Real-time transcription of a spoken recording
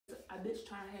bitch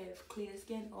trying to have clear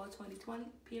skin all 2020,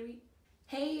 period.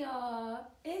 Hey y'all,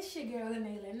 it's your girl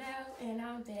Lanaelanell, and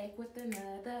I'm back with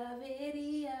another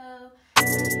video.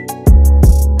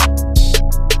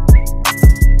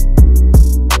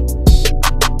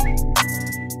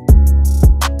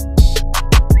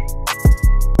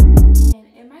 And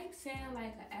it might sound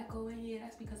like an echo in here.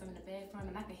 That's because I'm in the bathroom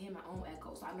and I can hear my own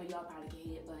echo, so I know y'all probably can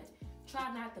hear it, but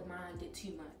try not to mind it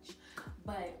too much.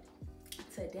 But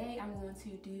today I'm going to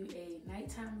do a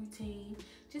nighttime routine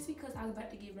just because I was about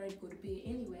to get ready to go to bed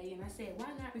anyway, and I said why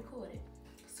not record it.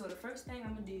 So the first thing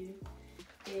I'm gonna do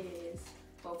is,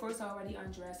 well, first I already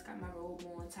undressed, got my robe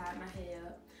on, tied my hair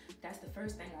up. That's the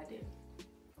first thing I did.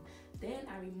 Then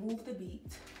I remove the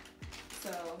beat.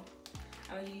 So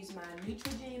I'm gonna use my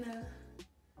Neutrogena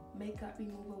makeup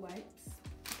remover wipes,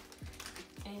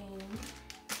 and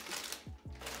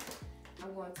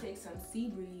I'm gonna take some Sea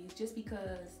Breeze just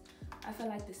because I feel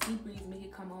like the Sea Breeze make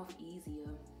it come off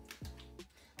easier.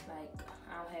 Like,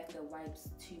 I don't have to wipe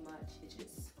too much. It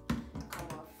just come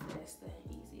off faster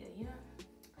and easier, you know?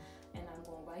 And I'm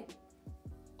gonna wipe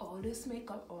all this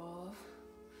makeup off.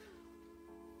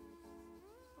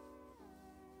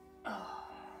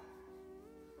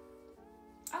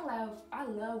 I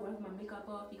love wiping my makeup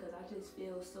off because I just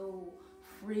feel so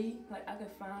free. Like, I can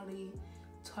finally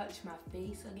touch my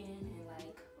face again and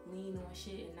like lean on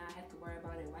shit and not have to worry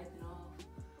about it wiping off,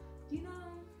 you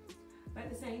know. But at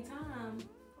the same time,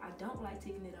 I don't like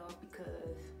taking it off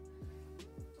because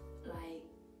like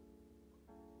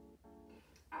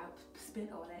I've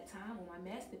spent all that time on my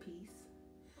masterpiece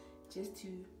just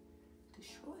to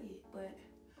destroy it. But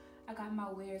I got my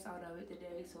wares out of it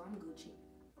today, so I'm Gucci.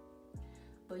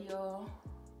 But y'all,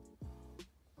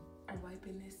 I'm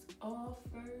wiping this off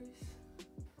first.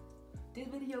 This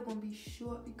video gonna be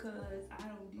short because I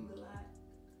don't do a lot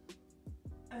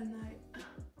at night.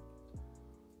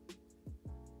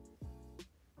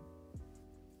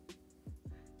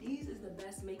 These is the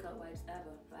best makeup wipes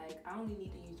ever. Like, I only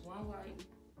need to use one wipe.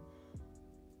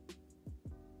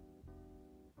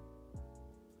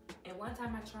 And one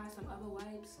time I tried some other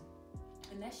wipes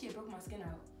and that shit broke my skin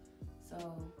out. So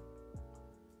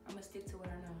I'm gonna stick to what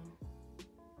I know.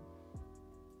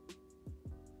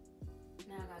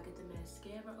 Now I gotta get the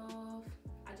mascara off.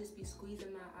 I just be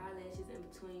squeezing my eyelashes in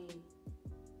between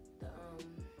the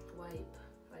wipe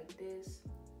like this.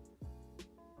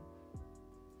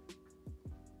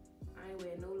 I ain't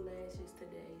wearing no lashes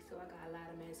today, so I got a lot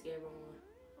of mascara on.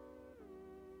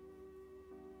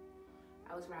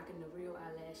 I was rocking the real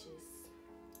eyelashes.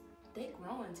 They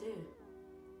growing too.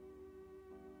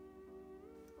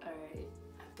 Alright,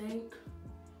 I think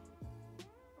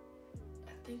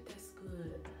that's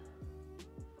good.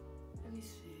 Let me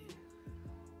see.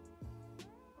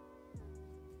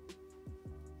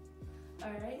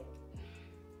 All right.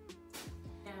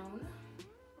 Now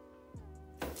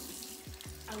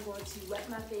I'm going to wet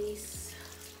my face.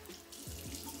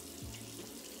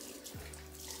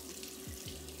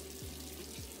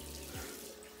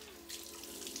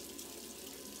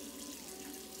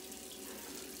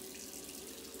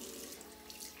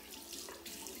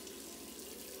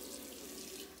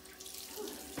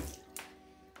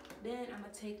 Then I'm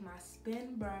gonna take my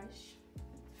spin brush,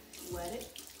 wet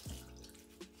it.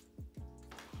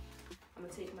 I'm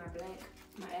gonna take my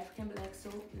African black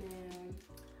soap, and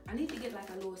I need to get like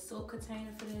a little soap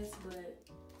container for this, but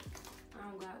I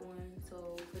don't got one.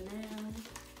 So for now,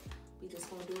 we just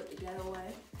gonna do it the ghetto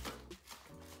way.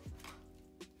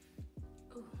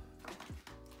 Ooh.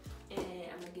 And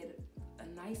I'm gonna get a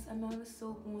nice amount of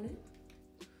soap on it.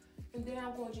 And then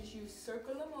I'm gonna just use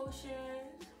circular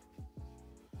motions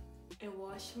and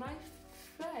wash my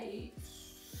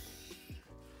face.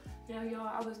 Now y'all,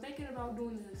 I was thinking about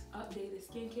doing this updated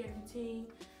skincare routine,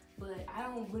 but I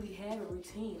don't really have a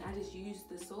routine. I just use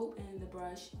the soap and the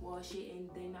brush, wash it,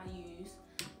 and then I use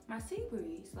my Sea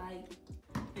Breeze, like,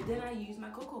 and then I use my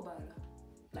cocoa butter.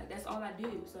 Like, that's all I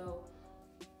do. So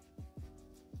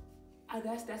I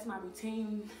guess that's my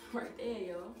routine right there,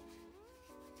 y'all.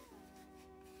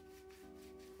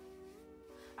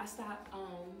 I stopped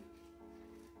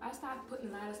putting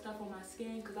a lot of stuff on my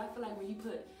skin because I feel like when you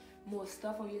put more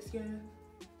stuff on your skin,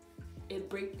 it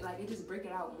just break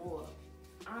it out more.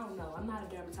 I don't know, I'm not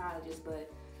a dermatologist,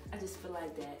 but I just feel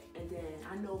like that. And then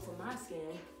I know for my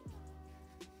skin,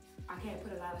 I can't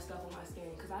put a lot of stuff on my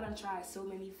skin because I done tried so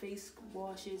many face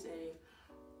washes and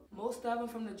most of them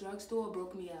from the drugstore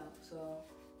broke me out. So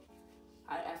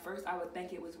at first I would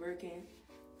think it was working,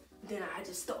 then I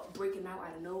just started breaking out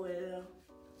of nowhere.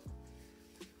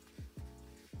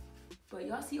 But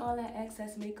y'all see all that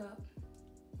excess makeup?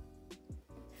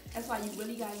 That's why you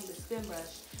really gotta use a spin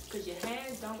brush. because your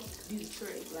hands don't do the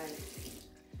trick. Like,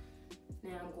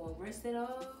 now I'm going to rinse it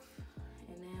off,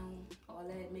 and now all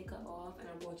that makeup off, and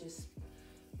I'm going to just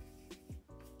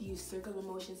use circular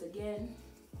motions again,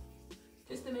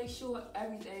 just to make sure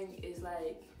everything is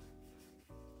like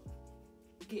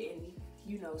getting,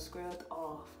 you know, scrubbed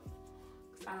off.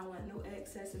 Cause I don't want no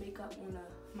excess makeup on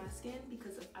my skin,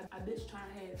 because I bitch trying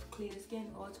to have clear skin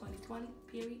all 2020,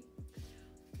 period.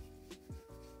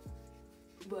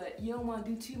 But you don't want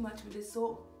to do too much with this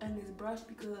soap and this brush,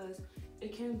 because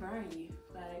it can burn you.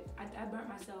 Like, I burnt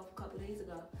myself a couple days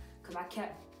ago because I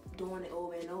kept doing it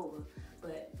over and over.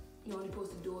 But you're only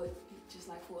supposed to do it just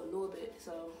like for a little bit,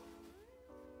 so.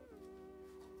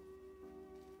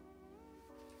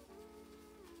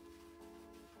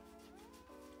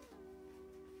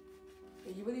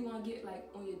 And you really want to get like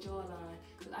on your jawline,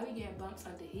 because I be getting bumps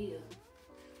under here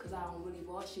because I don't really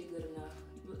wash it good enough.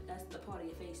 That's the part of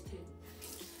your face too.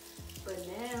 But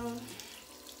now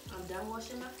I'm done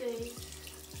washing my face,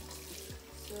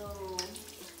 so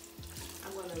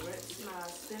I'm gonna rinse my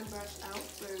stem brush out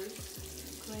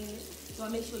first, clean it. So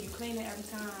make sure you clean it every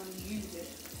time you use it,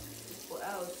 or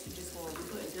else you're just gonna be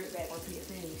putting dirt back onto your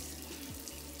face.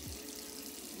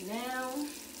 Now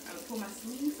I'm gonna pull my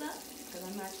sleeves up because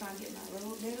I'm not trying to get my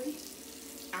robe dirty.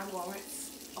 I'm gonna rinse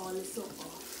all this soap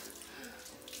off.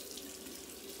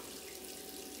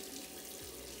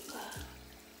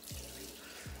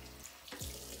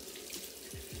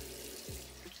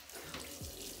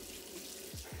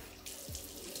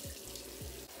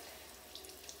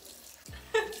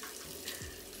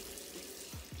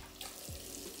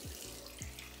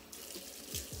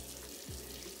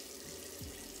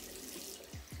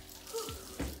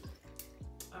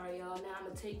 Alright, y'all, now I'm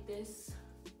gonna take this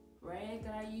rag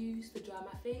that I use to dry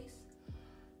my face.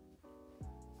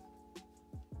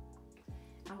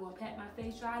 I'm gonna pat my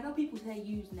face dry. I know people say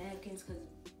use napkins because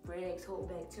rags hold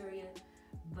bacteria,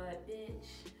 but bitch,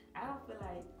 I don't feel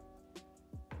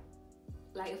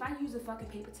like if I use a fucking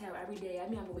paper towel every day, I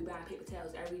mean I'm gonna be buying paper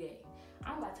towels every day. I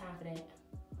don't got time for that.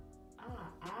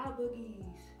 Eye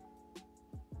boogies.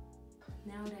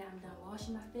 Now that I'm done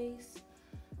washing my face,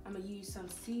 I'm gonna use some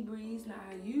Sea Breeze. Now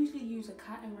I usually use a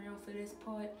cotton round for this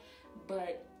part,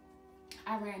 but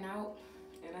I ran out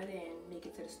and I didn't make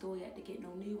it to the store yet to get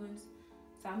no new ones.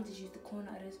 So I'm gonna just use the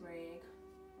corner of this rag.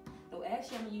 No,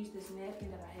 actually I'm gonna use this napkin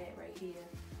that I had right here.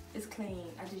 It's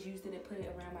clean. I just used it and put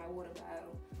it around my water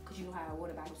bottle, because you know how a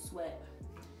water bottle sweat.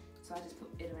 So I just put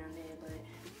it around there, but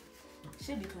it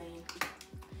should be clean.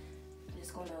 I'm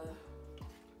just gonna,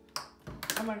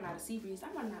 I'm running out of Sea Breeze.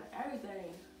 I'm running out of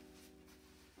everything.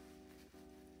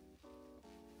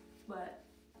 But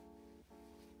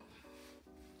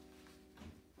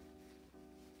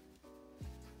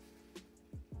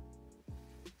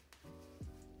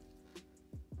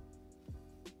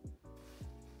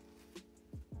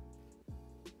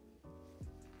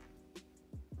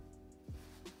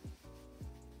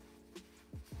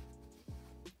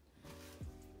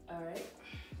all right,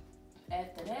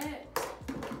 after that,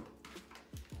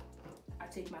 I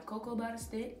take my cocoa butter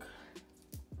stick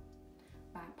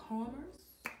by Palmer's,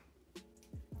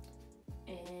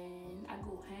 and I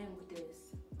go ham with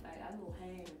this. Like, I go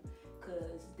ham,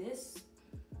 cause this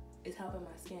is helping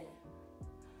my skin,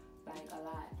 like, a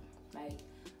lot.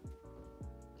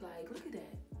 Like look at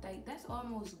that. Like, that's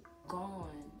almost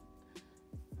gone.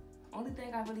 Only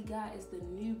thing I really got is the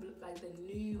new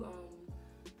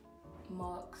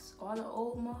marks. All the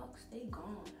old marks, they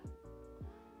gone.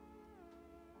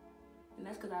 And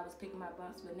that's cause I was picking my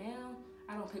bumps, but now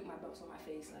I don't pick my bumps on my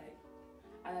face. Like,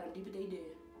 I let them do what they do.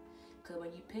 Cause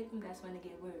when you pick them, that's when they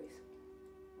get worse.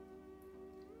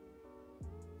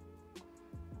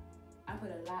 I put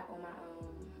a lot on my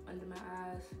under my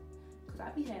eyes, cause I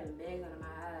be having bags under my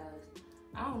eyes.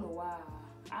 I don't know why.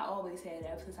 I always had it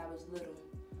ever since I was little,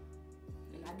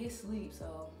 and I get sleep,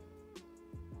 so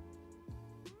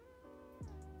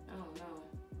I don't know.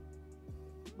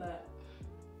 But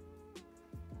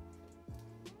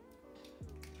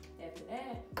after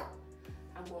that,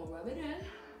 I'm gonna rub it in.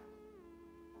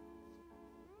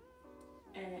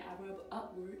 And I rub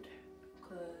upward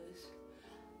because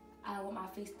I don't want my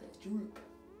face to droop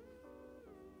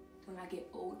when I get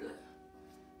older.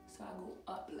 So I go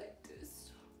up like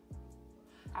this.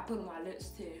 I put on my lips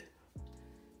too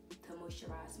to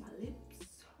moisturize my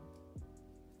lips.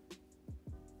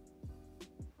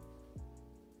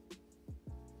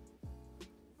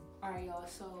 Alright, y'all,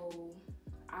 so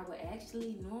I would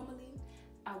actually, normally,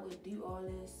 I would do all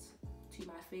this to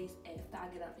my face after I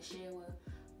get out the shower,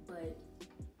 but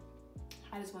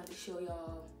I just wanted to show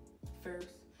y'all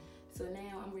first. So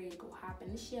now I'm ready to go hop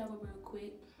in the shower real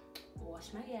quick,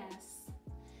 wash my ass,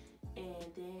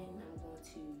 and then I'm going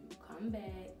to come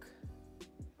back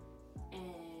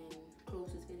and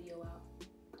close this video out.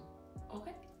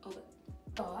 Okay? Okay.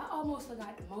 So I almost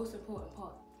forgot the most important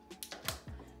part.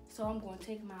 So I'm going to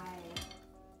take my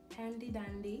handy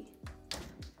dandy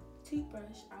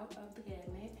toothbrush out of the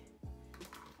cabinet.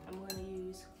 I'm going to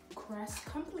use Crest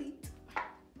Complete. I'm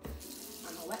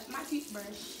going to wet my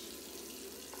toothbrush,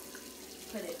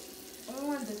 put it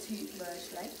on the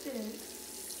toothbrush like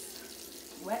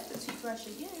this, wet the toothbrush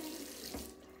again,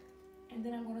 and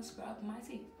then I'm going to scrub my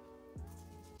teeth.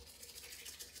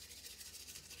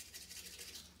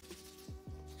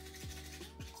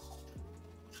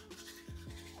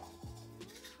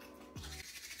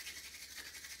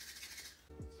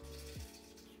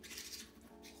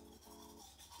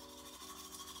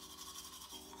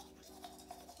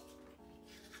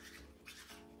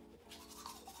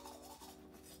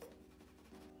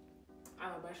 I'm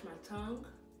gonna brush my tongue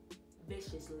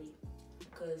viciously,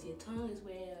 because your tongue is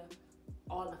where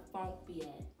all the funk be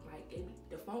at. Like,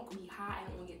 the funk be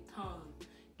hiding on your tongue.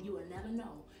 You will never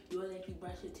know. You will, if you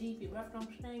brush your teeth, your breath don't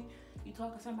stink, you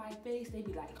talk to somebody's face, they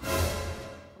be like,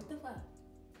 what the fuck?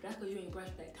 That's because you ain't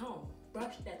brushed that tongue.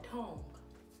 Brush that tongue.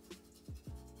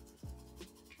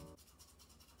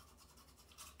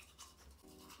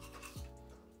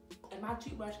 And my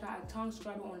toothbrush got a tongue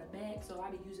scrubber on the back, so I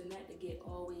be using that to get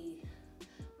all the way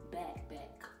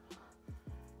back.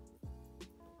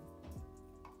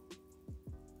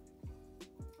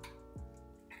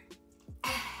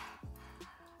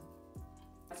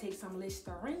 I take some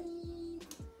Listerine,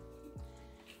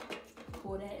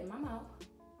 pour that in my mouth.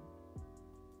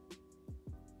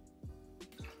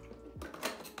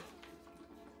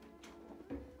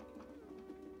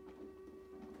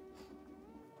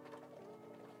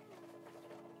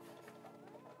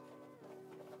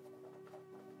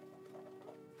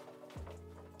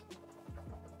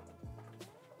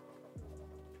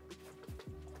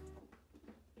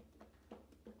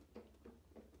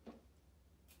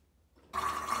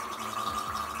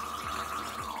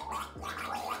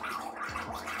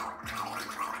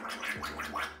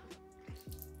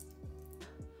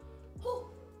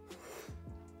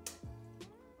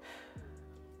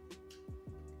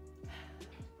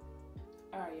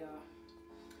 Alright, y'all.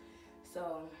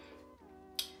 So,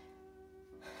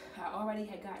 I already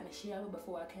had gotten a shower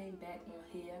before I came back on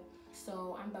here.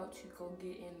 So, I'm about to go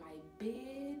get in my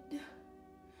bed.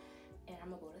 And I'm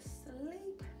gonna go to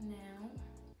sleep now.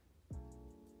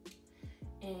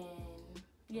 And,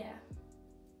 yeah.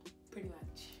 Pretty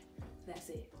much. That's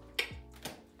it.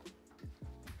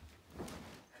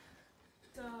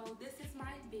 So, this is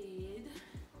my bed.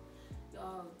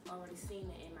 Y'all already seen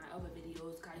it in my other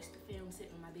videos. I used to film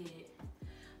sitting on my bed.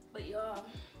 But y'all,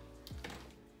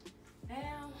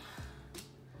 now,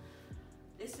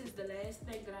 this is the last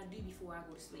thing that I do before I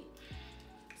go to sleep.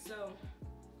 So,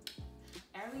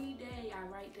 every day I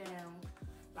write down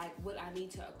like what I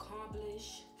need to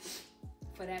accomplish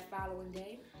for that following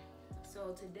day.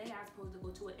 So today I was supposed to go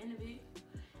to an interview.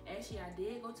 Actually, I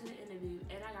did go to the interview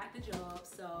and I got the job.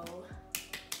 So,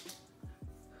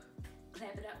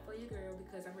 clap it up for your girl,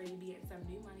 because I'm ready to be getting some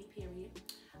new money, period.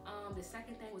 The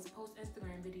second thing was post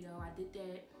Instagram video. I did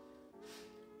that.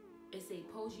 It's a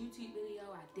post YouTube video.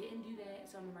 I didn't do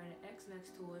that, so I'm gonna write an X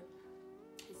next to it.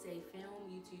 It's a film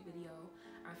YouTube video.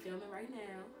 I'm filming right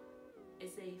now.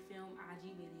 It's a film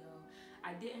IG video.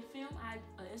 I didn't film an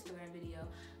Instagram video,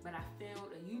 but I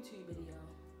filmed a YouTube video.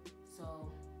 So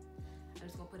I'm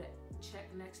just gonna put a check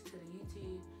next to the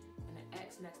YouTube and an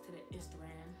X next to the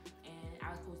Instagram. And I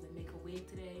was supposed to make a wig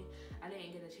today. I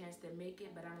didn't get a chance to make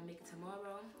it, but I'm gonna make it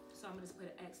tomorrow. So I'm gonna just put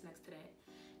an X next to that.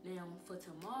 Now for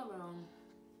tomorrow,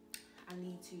 I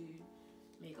need to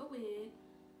make a wig,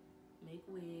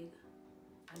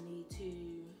 I need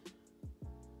to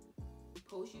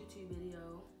post YouTube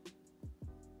video.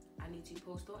 I need to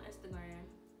post on Instagram.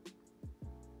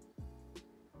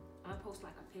 I'm gonna post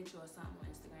like a picture or something on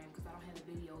Instagram because I don't have a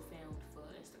video filmed for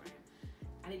Instagram.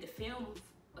 I need to film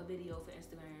a video for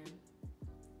Instagram.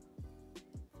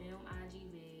 Film IG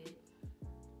vid.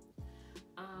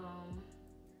 I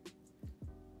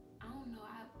don't know.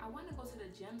 I want to go to the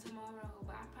gym tomorrow,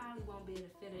 but I probably won't be able to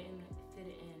fit it in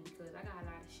because I got a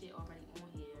lot of shit already on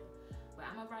here. But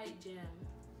I'm gonna write gym.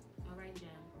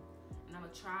 And I'm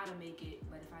gonna try to make it,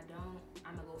 but if I don't,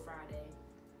 I'm gonna go Friday.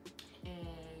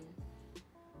 And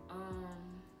I'm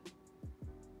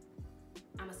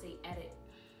gonna say edit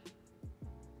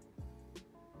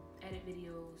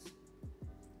videos,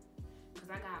 because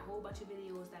I got a whole bunch of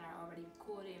videos that I already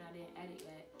recorded and I didn't edit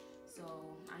yet.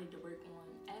 So I need to work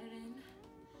on editing.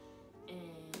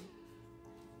 And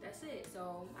that's it.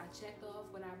 So I checked off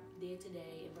what I did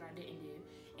today and what I didn't do,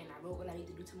 and I wrote what I need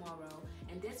to do tomorrow.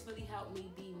 And this really helped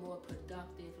me be more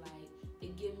productive. Like,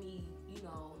 it give me, you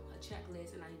know, a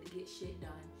checklist, and I need to get shit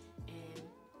done. And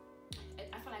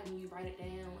I feel like when you write it down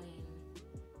and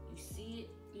you see it,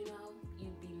 you know,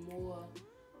 you'd be more,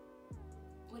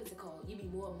 what is it called? You'd be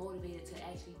more motivated to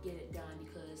actually get it done,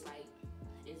 because like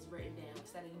it's written down.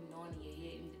 Instead of you knowing in your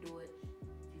head you need to do it,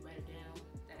 if you write it down,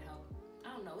 that'll help.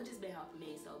 I don't know, it just been helping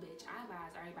me. So bitch, I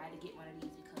advise everybody to get one of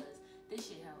these because this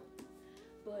shit help.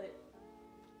 But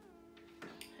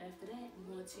after that,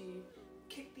 we're going to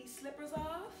kick these slippers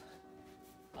off.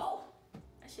 Oh,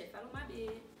 that shit fell on my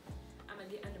bed. I'm gonna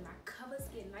get under my covers,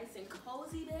 get nice and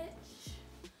cozy, bitch.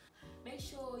 Make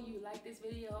sure you like this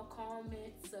video,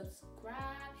 comment,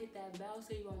 subscribe, hit that bell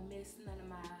so you won't miss none of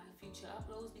my future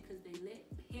uploads because they lit,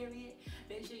 period.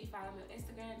 Make sure you follow me on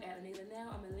Instagram at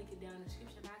Lanaelanell. I'm gonna link it down in the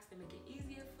description box to make it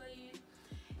easier for you.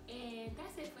 And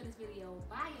that's it for this video.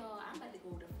 Bye, y'all. I'm about to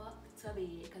go the fuck to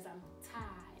bed because I'm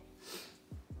tired.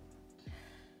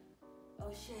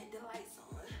 Oh shit, the lights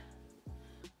on.